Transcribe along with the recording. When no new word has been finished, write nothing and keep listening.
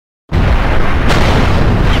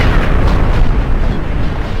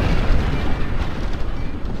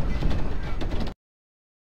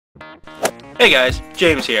Hey guys,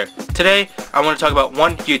 James here. Today, I want to talk about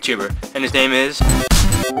one YouTuber, and his name is...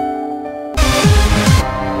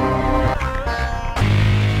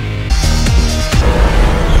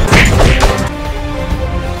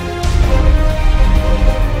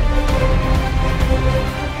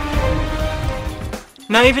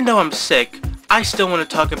 Now, even though I'm sick, I still want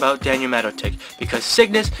to talk about danielmatotek, because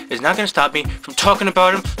sickness is not going to stop me from talking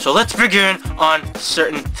about him, so let's begin on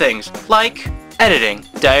certain things, like editing,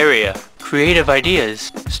 diarrhea, creative ideas,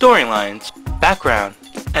 storylines, background,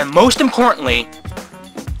 and most importantly,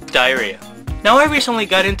 diarrhea. Now, I recently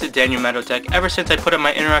got into danielmatotek ever since I put up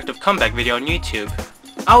my interactive comeback video on YouTube.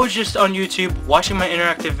 I was just on YouTube watching my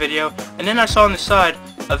interactive video, and then I saw on the side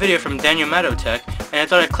a video from danielmatotek, and I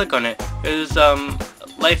thought I'd click on it. It was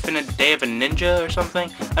Life in a Day of a Ninja or something.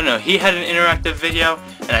 I don't know, he had an interactive video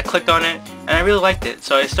and I clicked on it and I really liked it,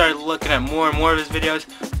 so I started looking at more and more of his videos,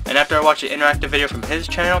 and after I watched an interactive video from his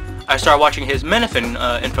channel, I started watching his Menafin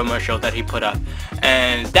infomercial that he put up,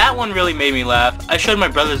 and that one really made me laugh. I showed my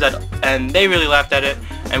brothers that and they really laughed at it,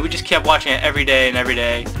 and we just kept watching it every day,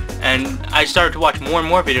 and I started to watch more and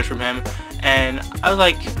more videos from him, and I was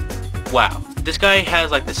like, wow, this guy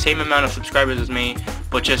has like the same amount of subscribers as me,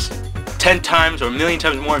 but just 10 times or a million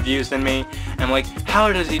times more views than me. And I'm like,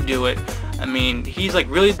 how does he do it? I mean, he's like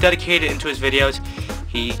really dedicated into his videos.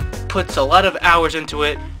 He puts a lot of hours into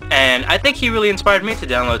it, and I think he really inspired me to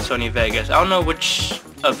download Sony Vegas. I don't know which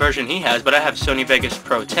version he has, but I have Sony Vegas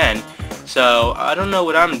Pro 10, so I don't know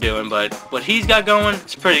what I'm doing, but what he's got going,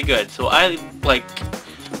 it's pretty good. So I'm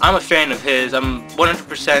a fan of his. I'm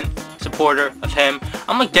 100% supporter of him.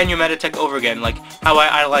 I'm like danielmatotek over again, like how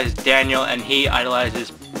I idolize Daniel and he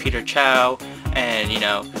idolizes Peter Chow, and you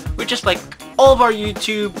know, we're just like all of our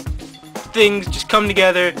YouTube things just come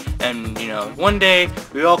together, and you know, one day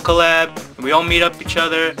we all collab and we all meet up each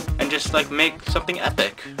other and just like make something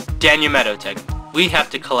epic. danielmatotek, we have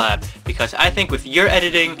to collab, because I think with your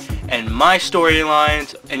editing and my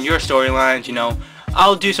storylines and your storylines, you know,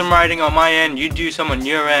 I'll do some writing on my end, you do some on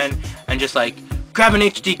your end, and just like grab an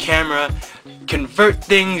HD camera, convert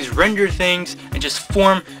things, render things, and just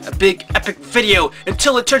form a big epic video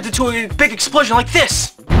until it turns into a big explosion like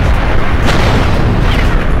this!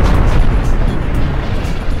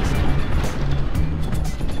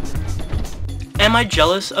 Am I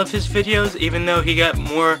jealous of his videos, even though he got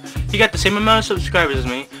the same amount of subscribers as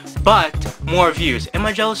me, but more views? Am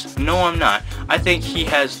I jealous? No, I'm not. I think he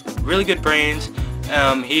has really good brains.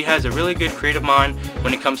 He has a really good creative mind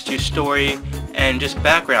when it comes to story and just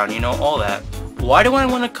background, you know, all that. Why do I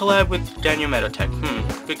want to collab with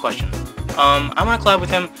danielmatotek? Good question. I want to collab with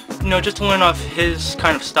him, you know, just to learn off his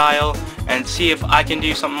kind of style and see if I can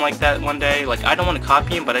do something like that one day. Like, I don't want to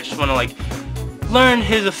copy him, but I just want to like learn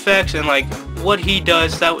his effects and like what he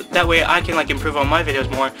does. That way I can like improve on my videos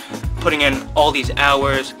more, putting in all these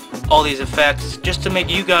hours, all these effects, just to make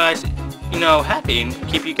you guys, you know, happy and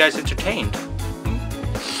keep you guys entertained.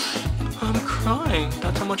 I'm crying.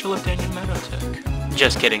 That's how much I love danielmatotek.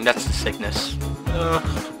 Just kidding, that's the sickness.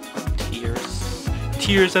 Tears.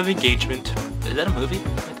 Tears of engagement. Is that a movie?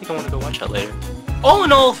 I think I want to go watch that later. All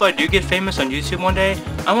in all, if I do get famous on YouTube one day,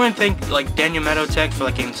 I want to thank like danielmatotek for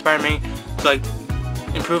like inspiring me to like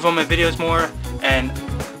improve on my videos more, and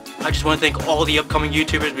I just want to thank all the upcoming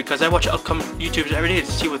YouTubers, because I watch upcoming YouTubers every day to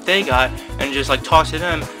see what they got and just like talk to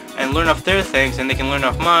them and learn off their things, and they can learn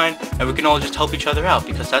off mine, and we can all just help each other out,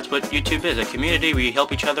 because that's what YouTube is, a community. We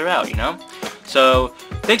help each other out, you know? So,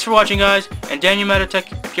 thanks for watching, guys, and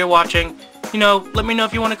danielmatotek, if you're watching, you know, let me know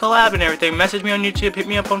if you want to collab and everything. Message me on YouTube, hit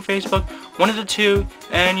me up on Facebook, one of the two,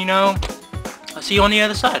 and you know, I'll see you on the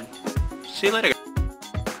other side. See you later, guys.